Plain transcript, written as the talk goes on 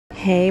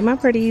Hey my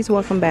pretties,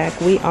 welcome back.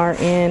 We are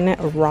in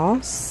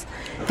Ross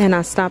and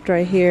I stopped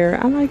right here.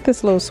 I like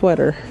this little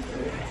sweater.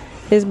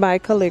 It's by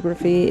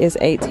Calligraphy. It's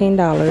 $18.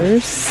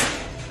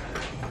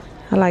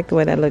 I like the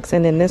way that looks.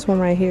 And then this one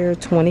right here,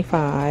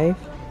 $25.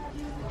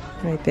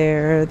 Right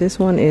there. This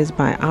one is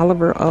by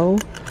Oliver O.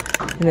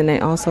 And then they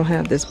also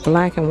have this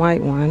black and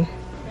white one.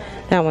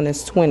 That one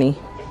is $20.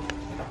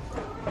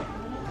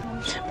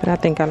 But I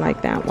think I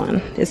like that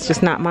one. It's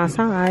just not my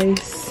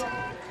size.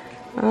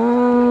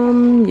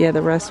 Yeah,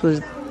 the rest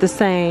was the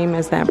same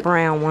as that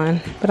brown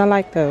one, but I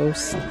like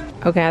those.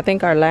 Okay, I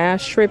think our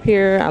last trip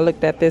here, I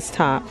looked at this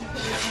top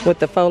with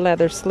the faux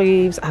leather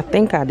sleeves. I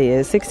think I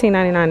did.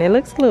 $16.99. It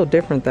looks a little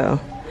different though.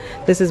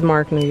 This is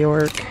Mark New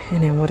York.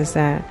 And then what is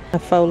that? A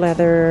faux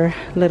leather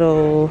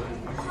little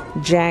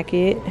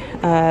jacket.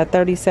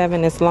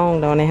 37. It's long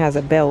though, and it has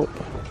a belt.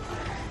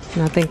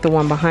 And I think the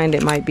one behind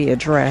it might be a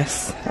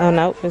dress. Oh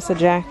no, it's a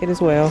jacket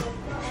as well.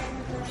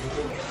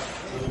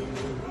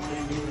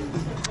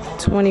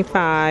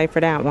 $25 for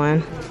that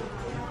one.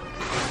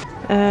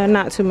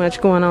 Not too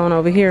much going on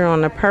over here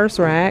on the purse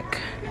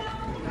rack.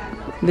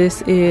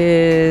 This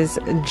is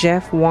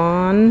Jeff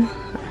Wan.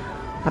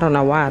 I don't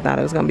know why I thought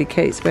it was gonna be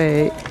Kate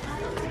Spade.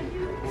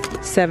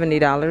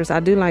 $70. I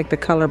do like the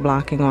color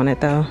blocking on it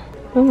though.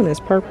 Oh,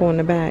 there's purple in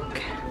the back.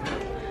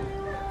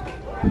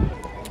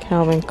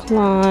 Calvin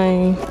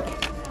Klein.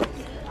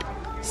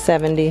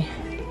 $70.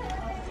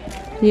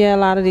 Yeah, a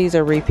lot of these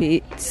are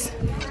repeats.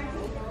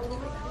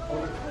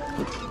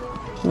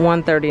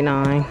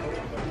 $139.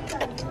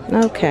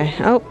 Okay.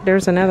 Oh,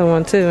 there's another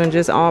one too, and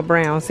just all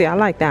brown. See, I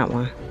like that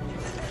one.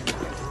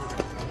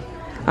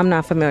 I'm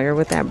not familiar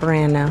with that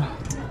brand now.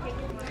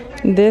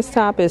 This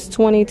top is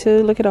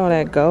 $22. Look at all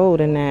that gold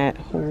in that.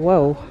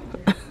 Whoa.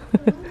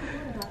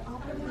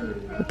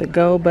 With the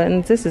gold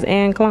buttons. This is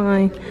Anne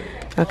Klein.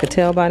 I could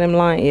tell by them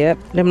lion.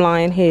 Yep, them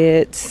lion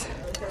heads.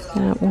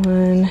 That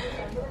one.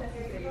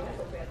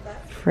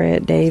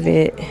 Fred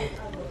David.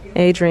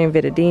 Adrian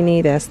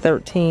Vittadini. That's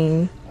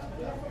 $13.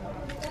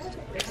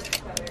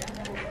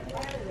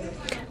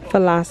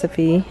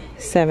 Philosophy,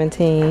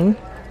 $17.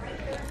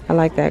 I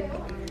like that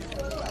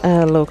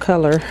little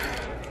color.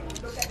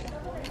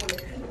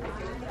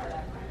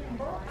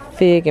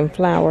 Fig and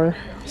Flower,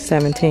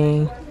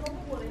 $17.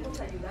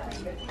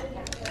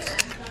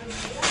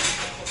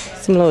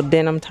 Some little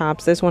denim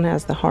tops. This one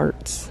has the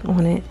hearts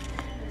on it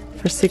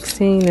for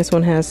 $16. This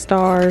one has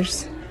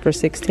stars for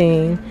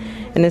 $16.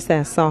 And this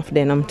has soft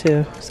denim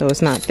too, so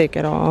it's not thick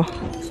at all.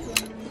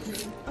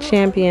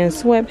 Champion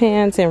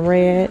sweatpants in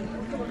red.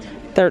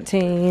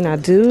 $13. I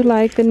do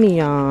like the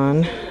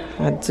neon.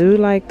 I do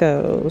like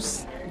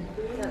those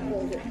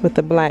with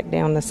the black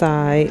down the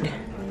side.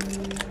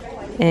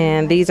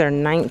 And these are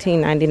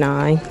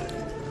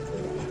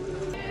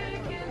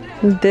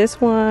 $19.99. This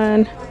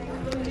one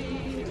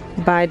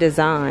by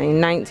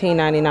Design,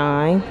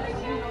 $19.99.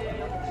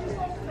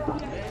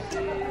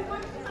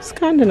 It's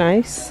kind of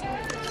nice.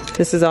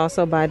 This is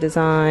also by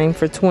Design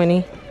for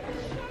 $20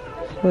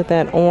 with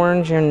that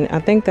orange, and I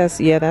think that's,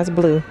 yeah, that's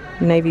blue,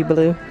 navy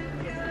blue.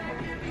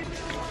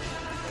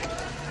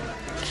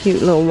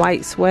 Cute little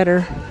white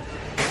sweater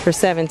for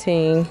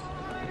 $17.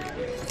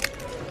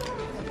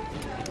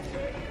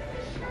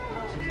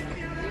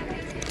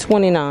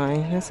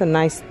 $29. That's a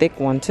nice thick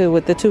one too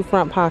with the two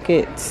front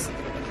pockets.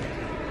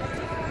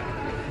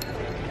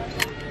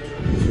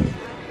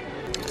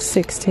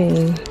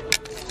 $16.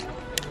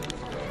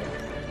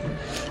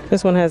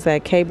 This one has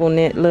that cable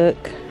knit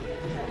look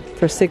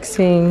for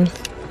 $16.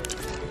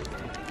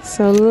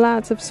 So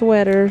lots of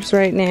sweaters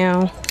right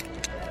now.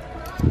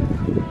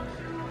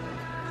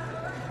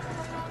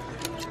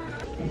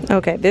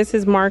 Okay, this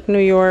is Mark New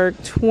York,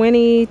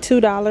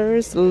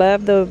 $22.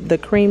 Love the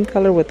cream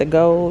color with the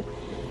gold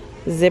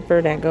zipper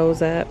that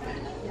goes up.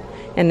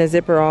 And the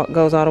zipper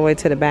goes all the way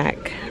to the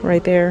back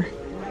right there.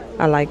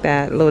 I like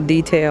that little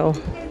detail.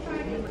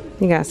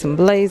 You got some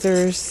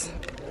blazers.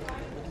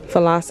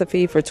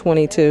 Philosophy for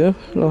 $22.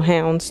 Little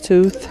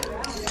houndstooth.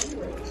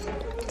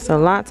 So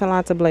lots and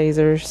lots of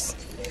blazers.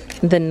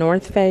 The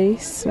North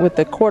Face with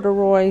the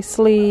corduroy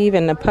sleeve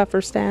and the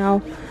puffer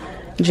style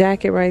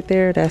jacket right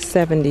there. That's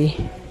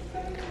 $70.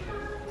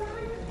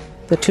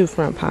 The two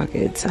front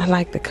pockets. I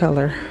like the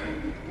color.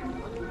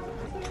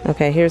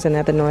 Okay, here's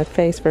another North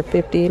Face for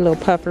 $50. Little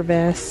puffer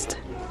vest.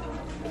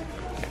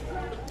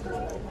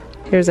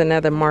 Here's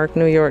another Mark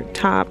New York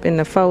top in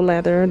the faux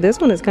leather. This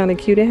one is kind of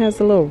cute. It has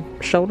the little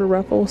shoulder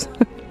ruffles.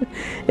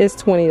 It's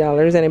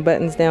 $20 and it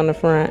buttons down the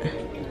front.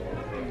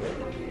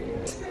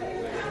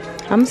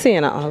 I'm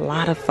seeing a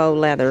lot of faux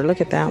leather.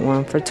 Look at that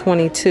one for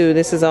 $22.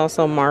 This is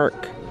also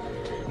Mark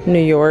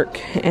New York,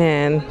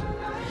 and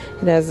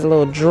it has a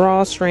little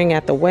drawstring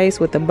at the waist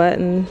with the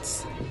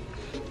buttons.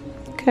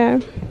 Okay.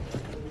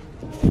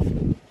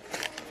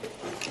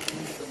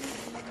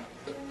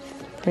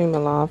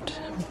 PrettyNflawed.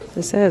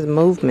 It says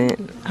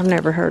Movement. I've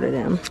never heard of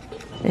them.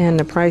 And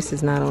the price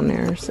is not on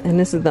theirs. And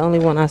this is the only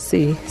one I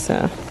see,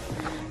 so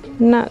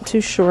not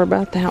too sure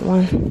about that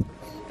one.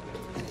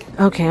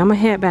 Okay, I'm gonna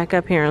head back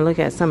up here and look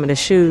at some of the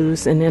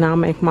shoes, and then I'll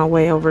make my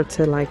way over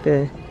to like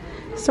the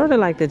Sort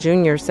of like the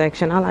junior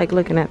section. I like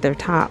looking at their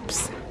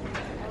tops.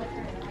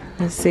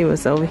 Let's see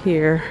what's over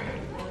here.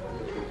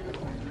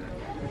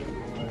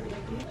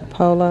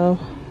 Polo,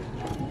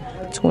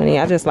 20.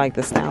 I just like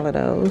the style of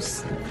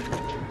those.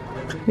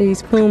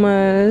 These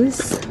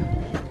Pumas,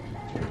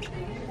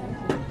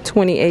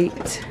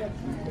 28.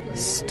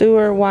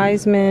 Stuart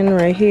Weitzman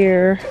right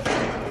here,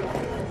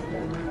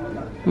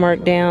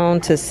 marked down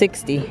to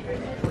 60.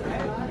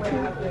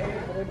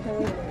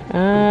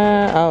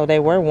 Oh, they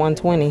were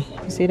 120.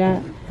 You see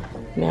that?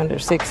 Now they're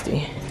 60.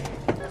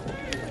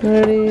 What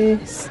are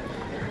these?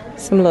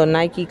 Some little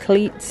Nike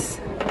cleats.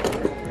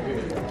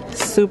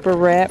 Super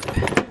Rep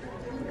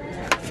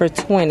for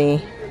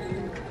 20.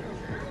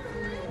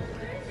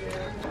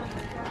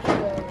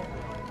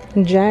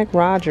 Jack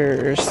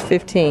Rogers,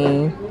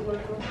 15.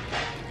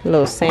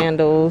 Little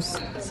sandals,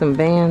 some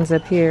Vans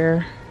up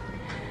here.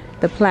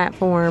 The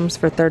platforms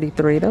for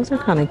 33. Those are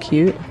kind of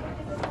cute.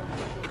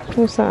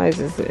 What size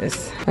is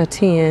this? A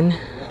 10.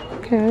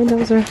 Okay,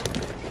 those are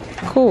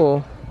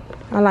cool.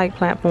 I like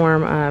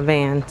platform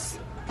Vans.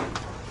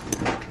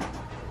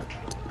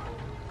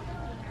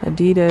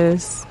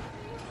 Adidas,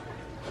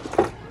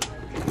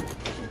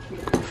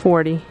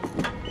 40.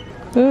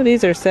 Ooh,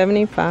 these are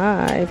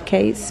 75.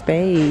 Kate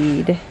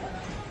Spade.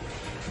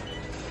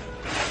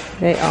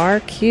 They are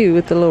cute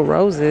with the little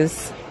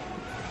roses.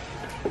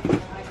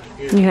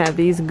 You have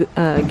these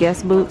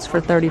Guess boots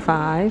for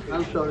 35.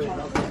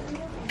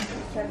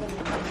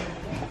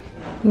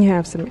 You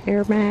have some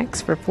Air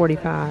Max for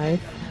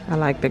 45. I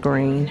like the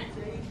green.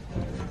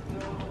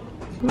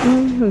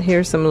 And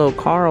here's some little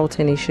Carl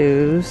tennis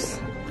shoes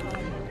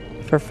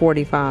for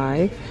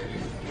 45.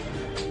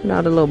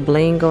 Now the little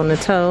bling on the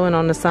toe and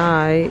on the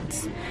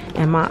sides.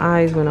 And my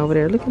eyes went over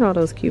there. Look at all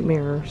those cute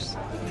mirrors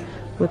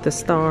with the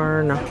star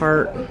and the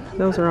heart.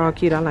 Those are all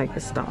cute. I like the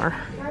star.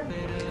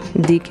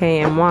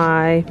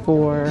 DKNY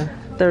for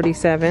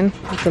 37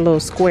 with the little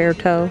square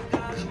toe.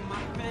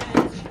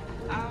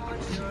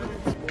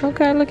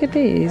 Okay, look at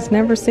these.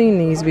 Never seen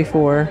these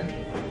before.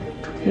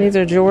 These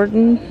are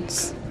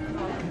Jordans.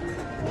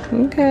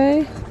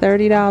 Okay,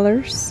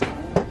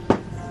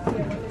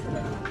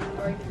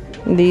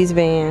 $30. These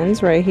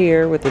Vans right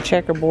here with the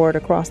checkerboard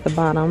across the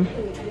bottom.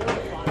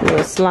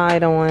 Little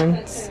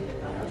slide-ons.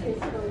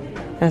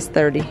 That's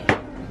 30.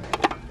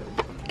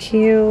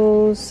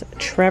 Kiehl's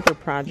Trevor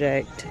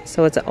Project.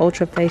 So it's an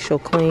ultra facial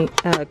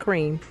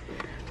cream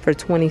for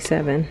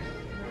 27.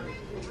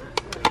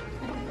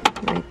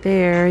 Right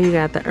there, you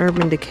got the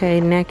Urban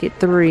Decay Naked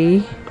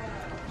 3,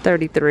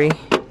 33.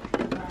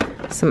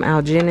 Some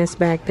Algenis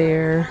back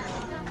there.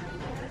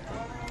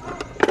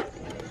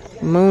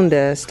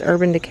 Moondust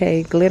Urban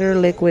Decay Glitter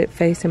Liquid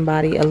Face and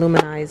Body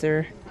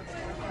Illuminizer,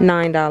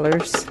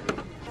 $9.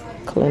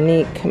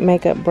 Clinique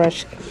Makeup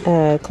Brush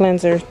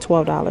Cleanser,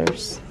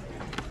 $12.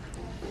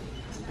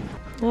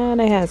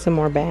 They had some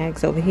more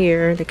bags over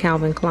here. The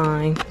Calvin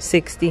Klein,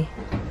 60.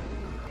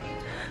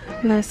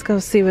 Let's go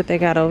see what they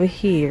got over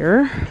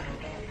here.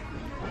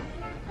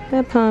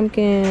 The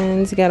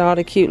pumpkins. You got all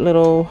the cute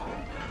little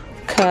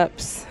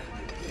cups.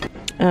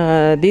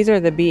 These are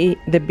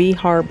the Bee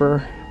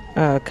Harbor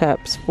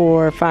cups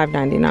for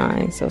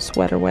 $5.99. So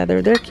sweater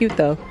weather. They're cute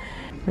though.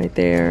 Right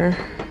there.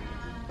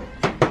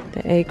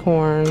 The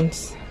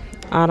acorns.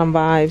 Autumn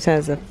Vibes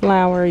has a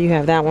flower. You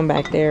have that one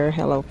back there.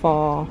 Hello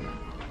Fall.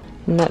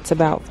 Nuts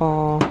About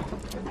Fall.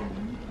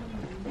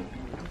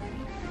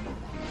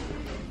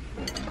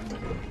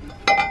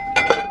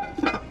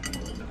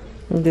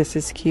 This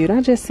is cute.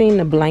 I just seen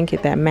the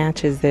blanket that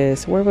matches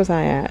this. Where was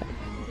I at?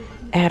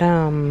 At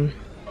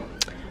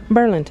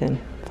Burlington,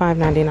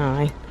 $5.99.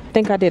 I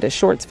think I did a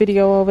shorts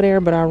video over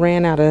there, but I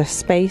ran out of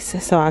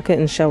space, so I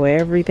couldn't show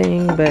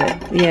everything.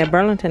 But yeah,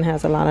 Burlington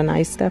has a lot of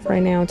nice stuff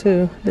right now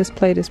too. This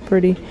plate is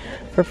pretty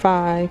for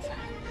 $5.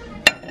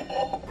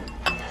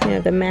 Yeah,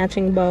 the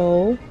matching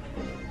bowl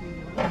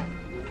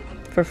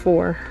for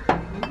 $4.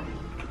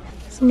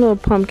 Some little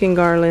pumpkin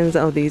garlands.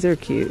 Oh, these are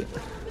cute.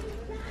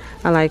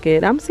 I like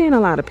it. I'm seeing a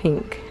lot of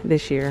pink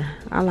this year.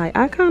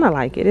 I kind of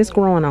like it. It's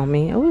growing on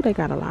me. Oh, they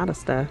got a lot of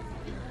stuff.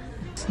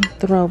 Some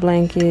throw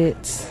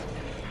blankets.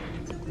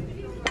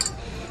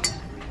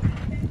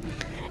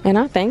 And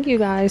I thank you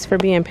guys for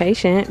being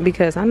patient,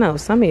 because I know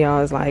some of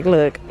y'all is like,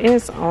 look,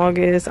 it's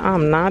August.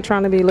 I'm not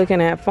trying to be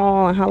looking at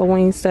fall and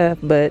Halloween stuff.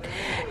 But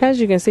as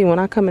you can see, when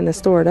I come in the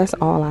store, that's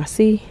all I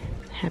see.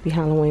 Happy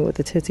Halloween with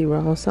the Tootsie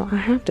Roll. So I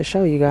have to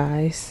show you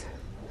guys.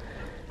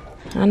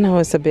 I know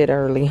it's a bit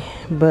early,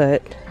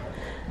 but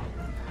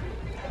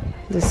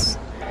this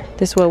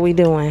what we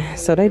doing.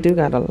 So they do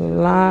got a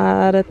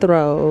lot of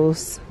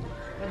throws.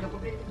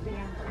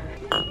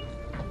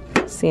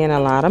 Seeing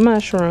a lot of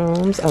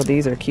mushrooms. Oh,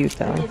 these are cute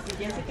though.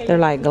 They're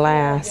like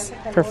glass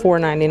for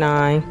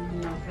 $4.99.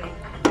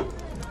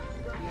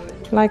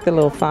 Like the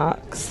little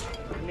fox.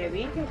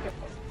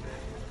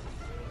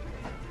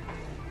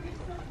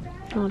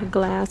 All the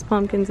glass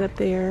pumpkins up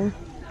there.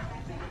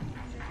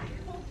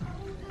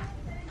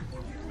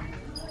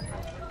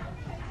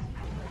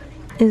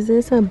 Is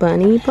this a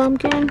bunny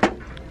pumpkin?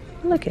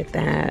 Look at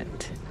that.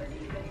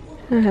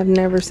 I have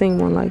never seen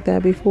one like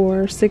that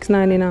before.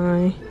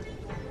 $6.99.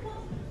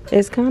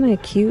 It's kind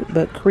of cute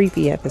but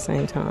creepy at the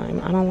same time.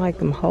 I don't like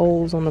them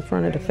holes on the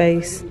front of the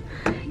face.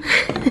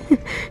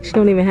 She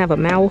don't even have a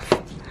mouth.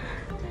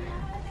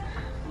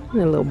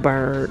 And a little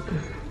bird.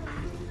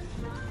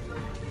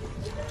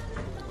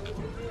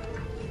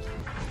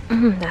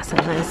 That's a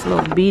nice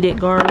little beaded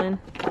garland.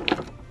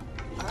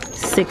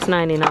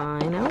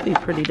 $6.99. That would be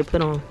pretty to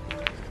put on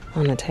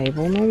the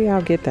table. Maybe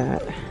I'll get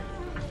that.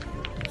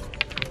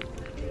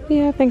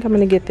 Yeah, I think I'm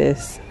gonna get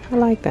this. I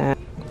like that.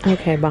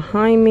 Okay,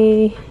 behind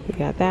me, you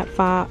got that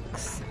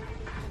fox.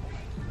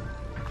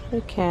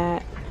 The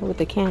cat with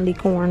the candy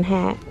corn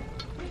hat.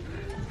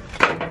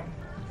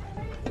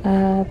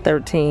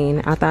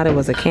 13. I thought it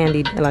was a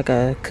candy, like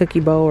a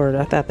cookie bowl, or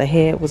I thought the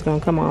head was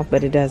gonna come off,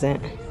 but it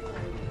doesn't.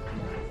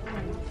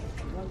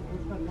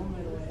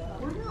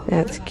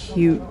 That's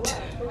cute.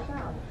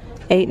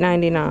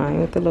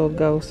 $8.99 with the little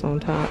ghost on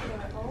top.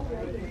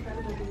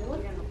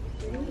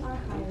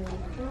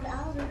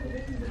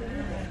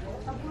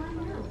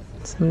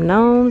 Some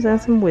gnomes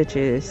and some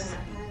witches.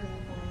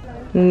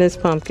 And this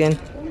pumpkin.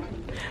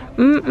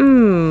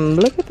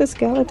 Look at the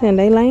skeleton.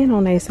 They laying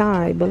on their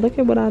side, but look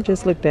at what I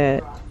just looked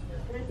at.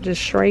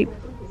 Just straight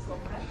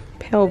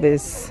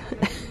pelvis.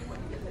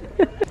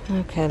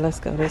 Okay, let's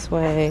go this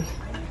way.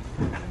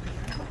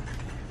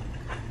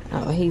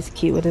 Oh, he's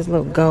cute with his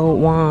little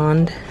gold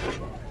wand.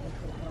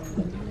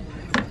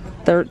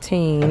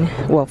 13.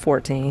 Well,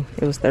 14.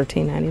 It was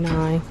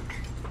 $13.99.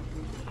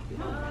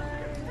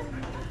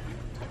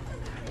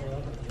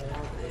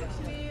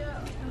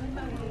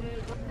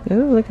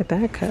 Ooh, look at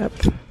that cup.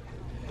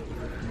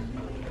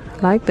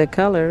 I like the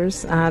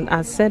colors.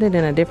 I said it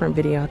in a different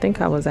video. I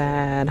think I was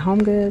at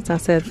Home Goods. I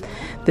said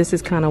this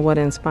is kind of what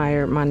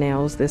inspired my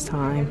nails this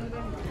time.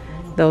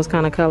 Those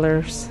kind of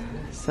colors.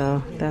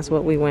 So that's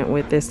what we went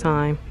with this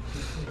time.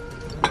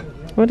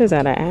 What is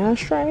that, an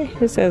ashtray?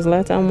 It says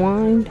let's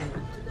unwind.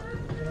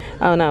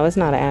 Oh no, it's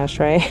not an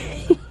ashtray.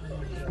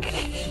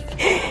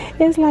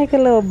 It's like a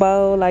little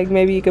bowl, like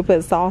maybe you could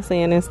put sauce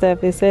in and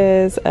stuff. It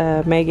says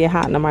make it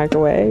hot in the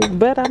microwave.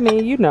 But I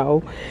mean, you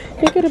know,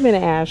 it could have been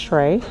an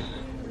ashtray.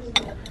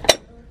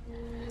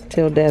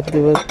 Till death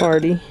do us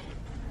party.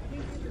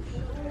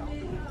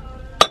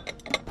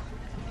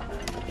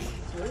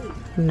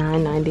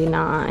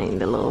 $9.99,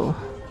 the little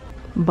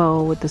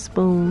bowl with the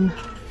spoon.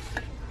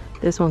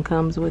 This one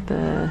comes with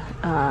a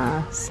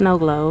snow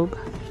globe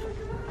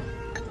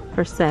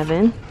for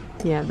 $7.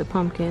 Yeah, the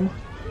pumpkin.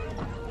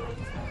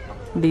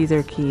 These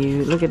are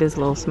cute. Look at this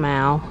little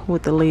smile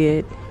with the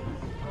lid.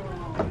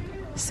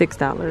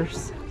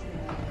 $6.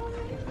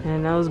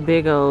 And those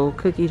big old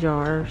cookie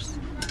jars.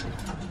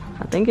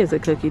 I think it's a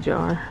cookie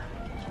jar.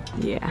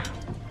 Yeah.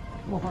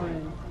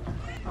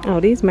 Oh,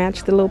 these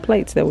match the little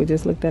plates that we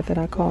just looked at that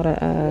I called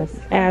a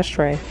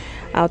ashtray.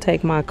 I'll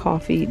take my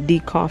coffee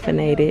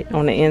decaffeinated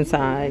on the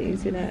inside. You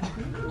see that?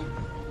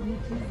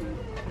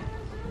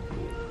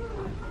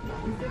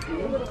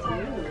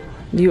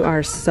 You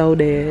are so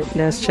dead.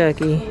 That's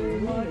Chucky.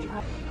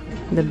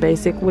 The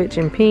basic witch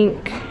in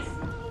pink.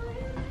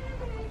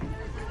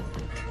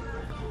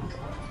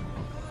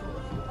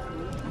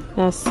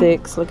 That's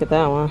 $6. Look at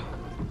that one.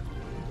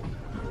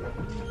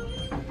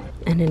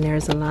 And then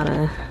there's a lot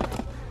of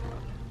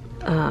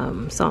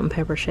salt and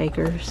pepper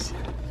shakers.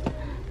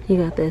 You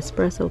got the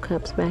espresso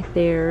cups back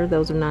there.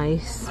 Those are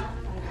nice.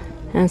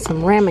 And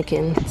some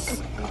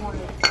ramekins.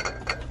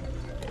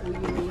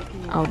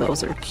 Oh,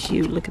 those are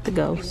cute. Look at the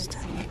ghost.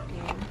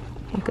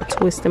 I could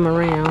twist them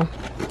around.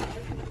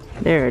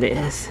 There it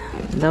is.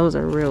 Those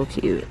are real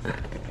cute.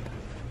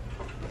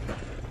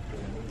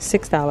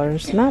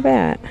 $6. Not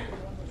bad.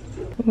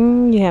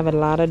 You have a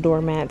lot of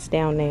doormats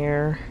down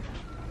there.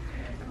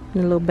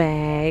 And little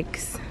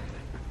bags.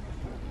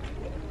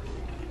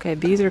 Okay,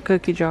 these are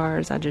cookie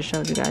jars. I just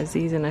showed you guys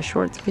these in a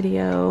shorts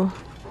video.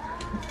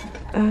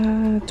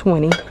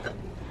 20.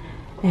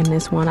 And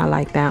this one, I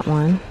like that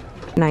one.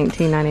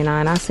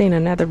 $19.99. I seen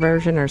another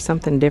version or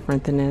something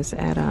different than this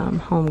at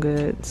Home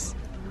Goods,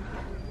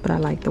 but I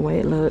like the way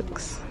it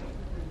looks.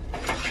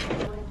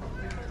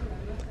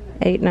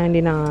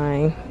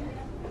 $8.99.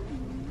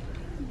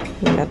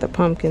 We got the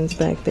pumpkins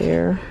back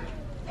there.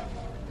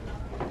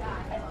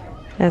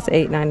 That's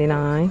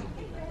 $8.99.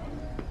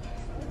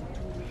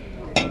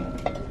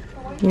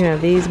 You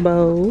have these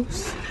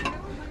bowls.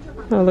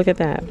 Oh, look at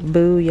that.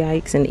 Boo,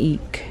 yikes, and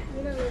eek.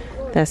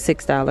 That's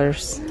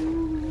 $6.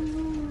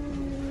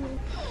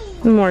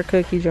 More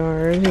cookie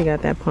jars. You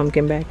got that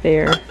pumpkin back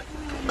there.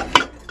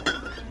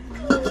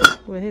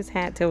 With his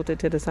hat tilted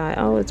to the side.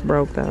 Oh, it's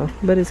broke though,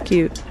 but it's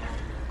cute.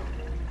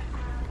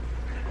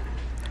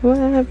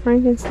 What?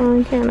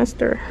 Frankenstein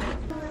canister.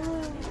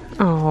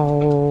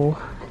 Oh,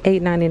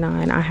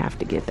 $8.99. I have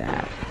to get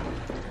that.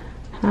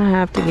 I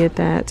have to get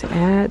that to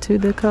add to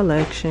the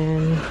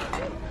collection.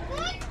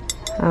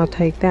 I'll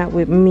take that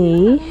with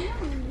me.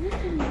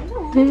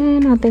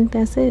 And I think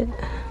that's it.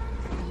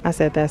 I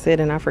said that's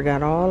it, and I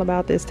forgot all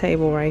about this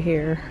table right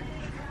here.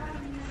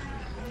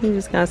 We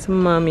just got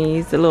some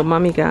mummies. The little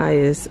mummy guy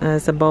is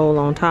it's a bowl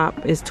on top.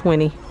 It's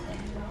 20.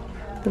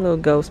 The little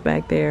ghost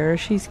back there.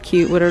 She's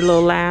cute with her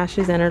little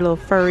lashes and her little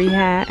furry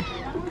hat.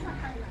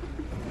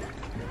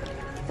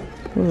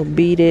 A little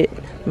beaded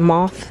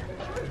moth.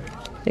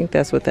 I think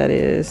that's what that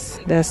is.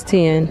 That's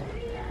 10.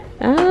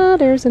 Oh,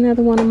 there's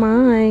another one of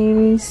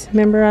mine.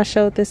 Remember I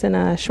showed this in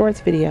a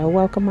shorts video.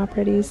 Welcome, my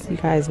pretties. You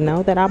guys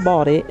know that I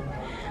bought it.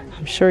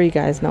 I'm sure you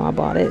guys know I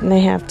bought it. And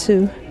they have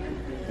 2.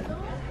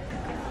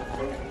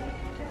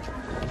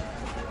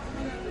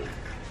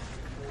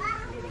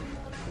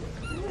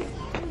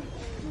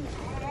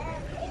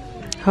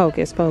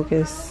 Hocus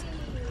Pocus.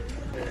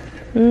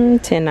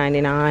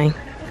 $10.99.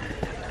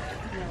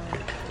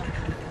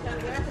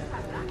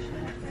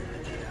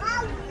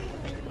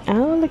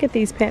 Oh, look at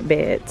these pet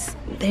beds.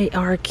 They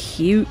are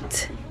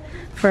cute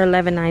for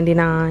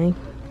 $11.99.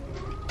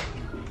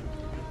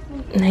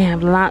 They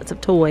have lots of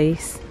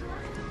toys.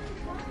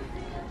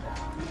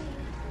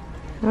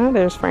 Oh,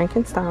 there's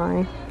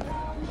Frankenstein.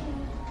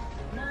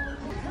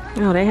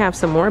 Oh, they have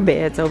some more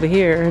beds over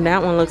here.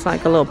 That one looks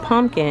like a little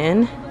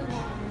pumpkin.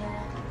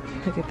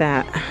 Look at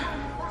that.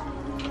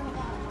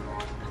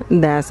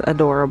 That's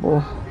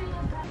adorable.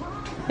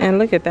 And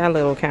look at that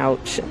little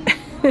couch.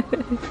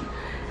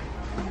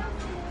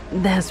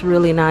 That's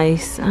really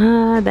nice.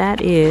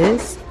 That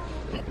is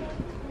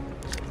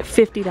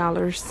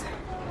 $50.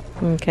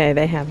 Okay,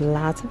 they have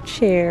lots of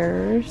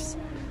chairs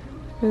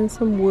and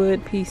some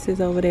wood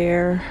pieces over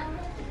there.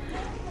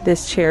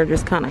 This chair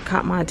just kind of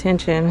caught my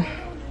attention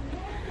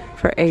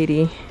for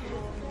 $80.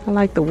 I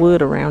like the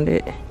wood around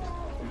it.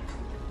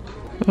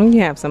 And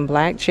you have some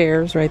black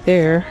chairs right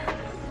there.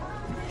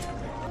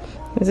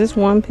 Is this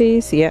one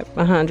piece? Yep,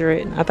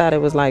 100. I thought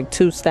it was like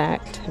 2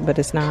 stacked, but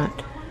it's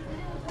not.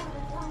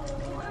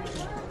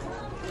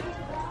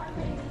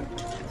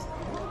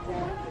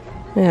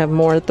 They have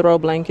more throw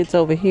blankets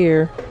over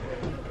here.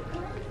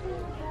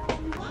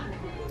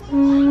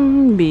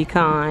 Be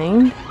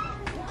kind.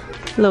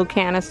 Little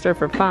canister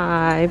for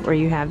 $5, or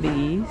you have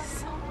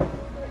these.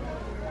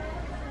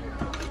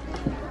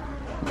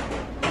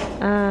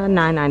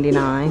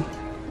 $9.99.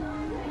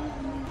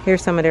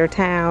 Here's some of their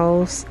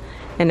towels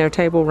and their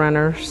table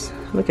runners.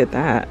 Look at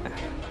that.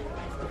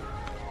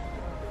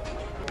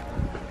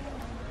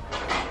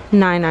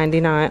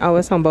 $9.99. Oh,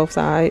 it's on both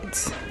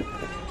sides.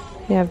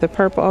 You have the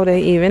purple. Oh, they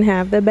even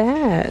have the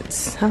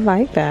bats. I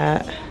like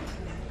that.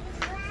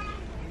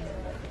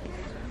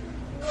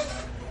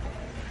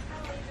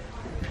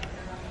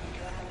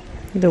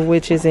 The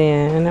Witch's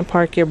Inn.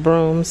 Park your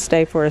brooms,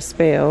 stay for a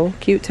spell.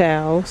 Cute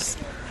towels.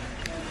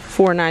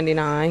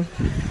 $4.99.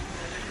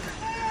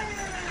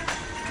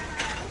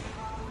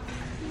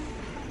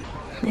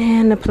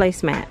 And the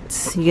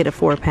placemats. You get a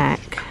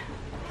 4-pack.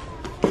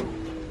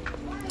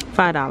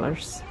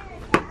 $5.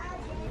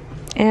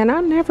 And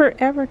I never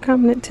ever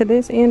come to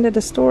this end of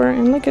the store,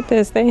 and look at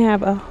this. They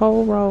have a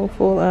whole row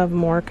full of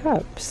more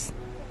cups.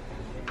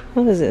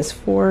 What is this?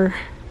 4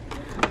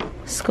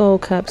 skull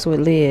cups with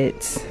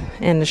lids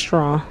and the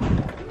straw.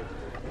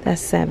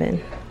 That's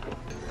 $7.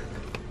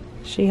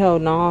 She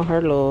holding all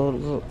her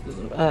little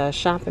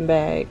shopping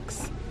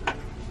bags.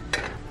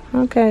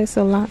 Okay,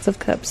 so lots of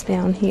cups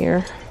down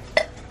here.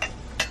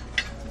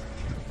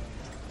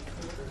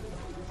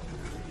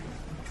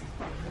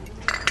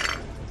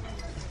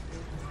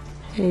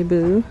 Hey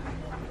boo,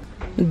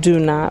 do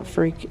not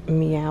freak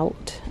me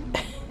out.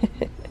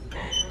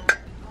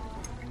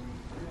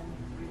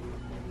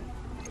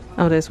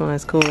 Oh, this one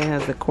is cool. It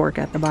has the cork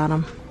at the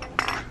bottom.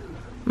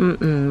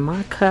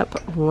 My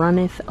cup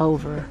runneth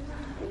over.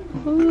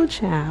 Ooh,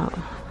 child.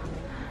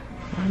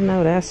 I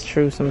know that's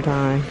true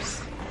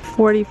sometimes.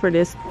 $40 for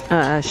this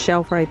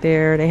shelf right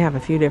there. They have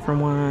a few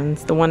different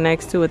ones. The one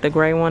next to it, the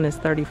gray one, is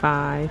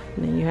 $35.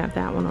 And then you have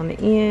that one on the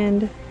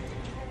end.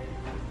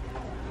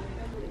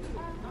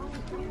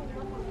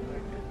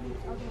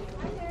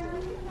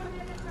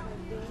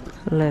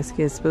 Let's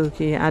get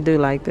spooky. I do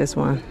like this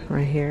one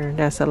right here.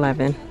 That's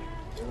 $11.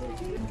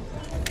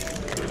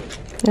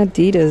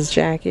 Adidas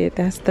jacket.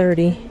 That's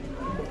 $30.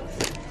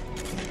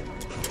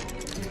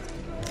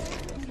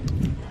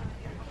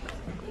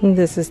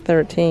 This is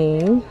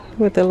 $13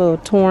 with a little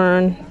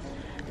torn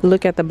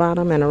look at the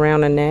bottom and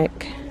around the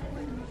neck.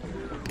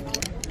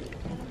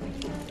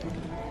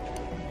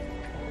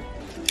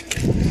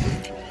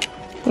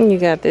 And you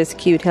got this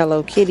cute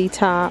Hello Kitty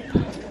top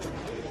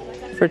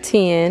for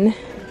 $10.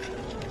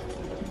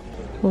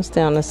 What's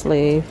down the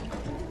sleeve?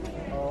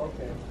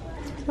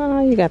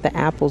 Oh, you got the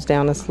apples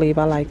down the sleeve.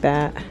 I like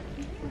that.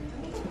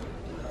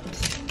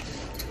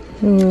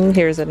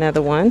 Here's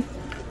another one.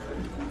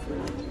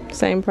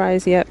 Same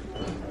price, yep.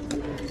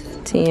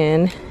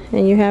 $10.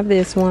 And you have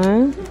this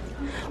one.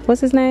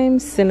 What's his name?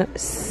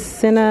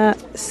 Cinema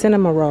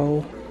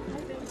Roll.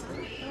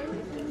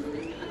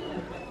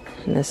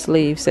 And the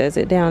sleeve says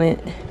it down it.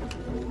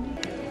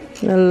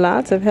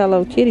 Lots of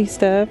Hello Kitty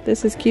stuff.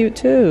 This is cute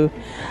too.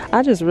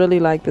 I just really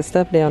like the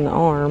stuff down the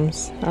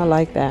arms. I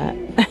like that.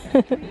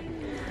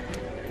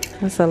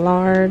 That's a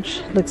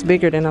large. Looks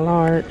bigger than a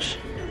large.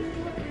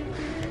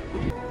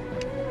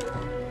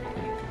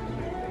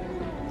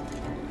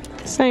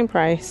 Same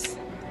price.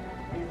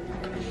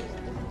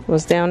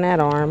 Was down that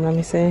arm. Let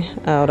me see.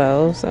 Oh,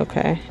 those.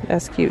 Okay.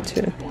 That's cute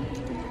too.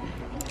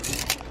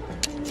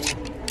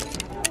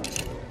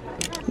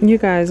 You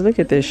guys, look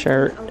at this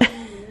shirt.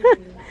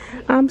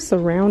 I'm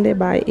surrounded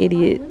by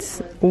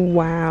idiots.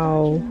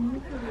 Wow.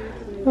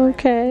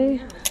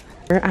 Okay.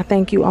 I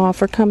thank you all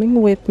for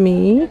coming with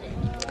me.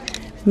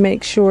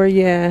 Make sure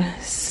you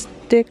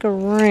stick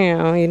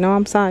around. You know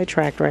I'm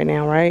sidetracked right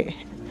now, right?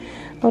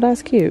 Oh,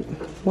 that's cute.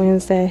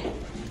 Wednesday,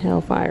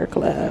 Hellfire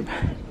Club.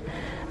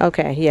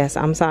 Okay, yes,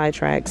 I'm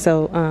sidetracked.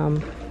 So,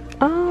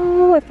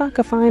 oh, if I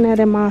could find that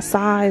in my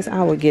size,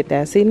 I would get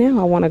that. See, now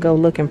I want to go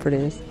looking for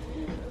this.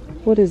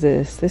 What is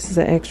this? This is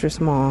an extra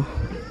small.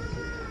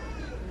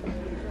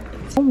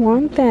 I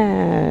want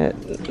that.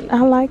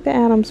 I like the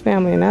Addams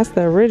Family, and that's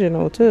the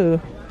original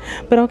too.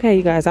 But okay,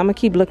 you guys, I'm gonna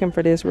keep looking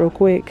for this real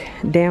quick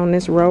down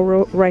this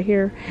row right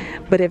here.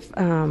 But if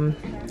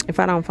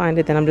I don't find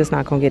it, then I'm just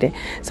not gonna get it.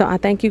 So I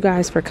thank you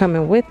guys for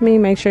coming with me.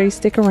 Make sure you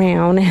stick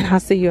around, and I'll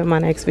see you in my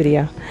next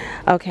video.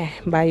 Okay,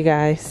 bye you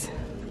guys.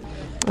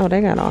 Oh,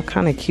 they got all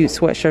kind of cute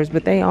sweatshirts,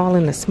 but they all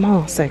in the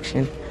small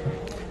section.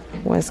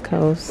 West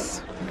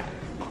Coast,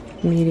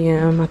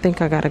 medium. I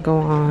think I gotta go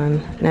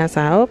on. That's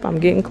I hope I'm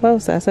getting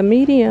close. That's a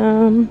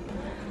medium.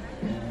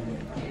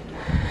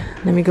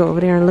 Let me go over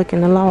there and look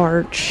in the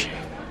large.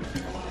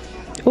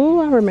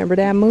 Oh, I remember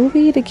that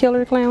movie, The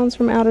Killer Clowns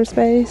from Outer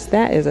Space.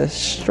 That is a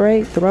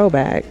straight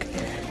throwback.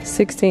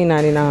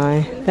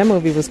 $16.99. That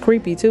movie was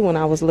creepy too when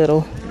I was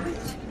little.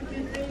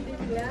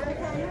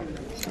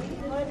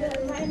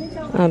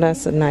 Oh,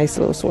 that's a nice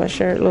little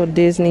sweatshirt. Little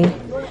Disney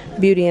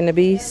Beauty and the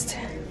Beast.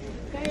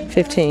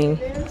 $15.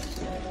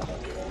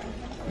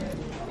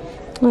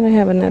 Oh, they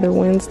have another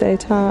Wednesday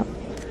top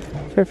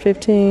for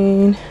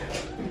 $15.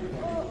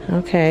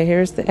 Okay,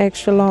 here's the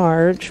extra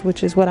large,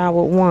 which is what I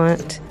would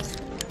want.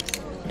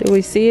 Do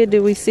we see it?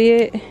 Do we see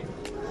it?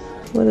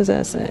 What does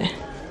that say?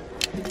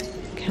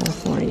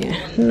 California.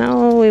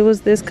 No, it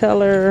was this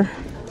color.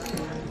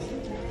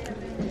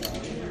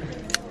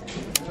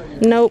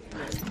 Nope.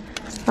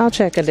 I'll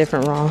check a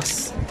different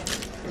Ross.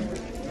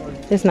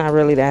 It's not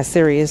really that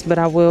serious, but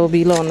I will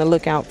be on the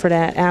lookout for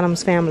that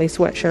Addams Family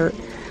sweatshirt.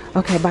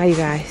 Okay, bye you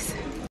guys.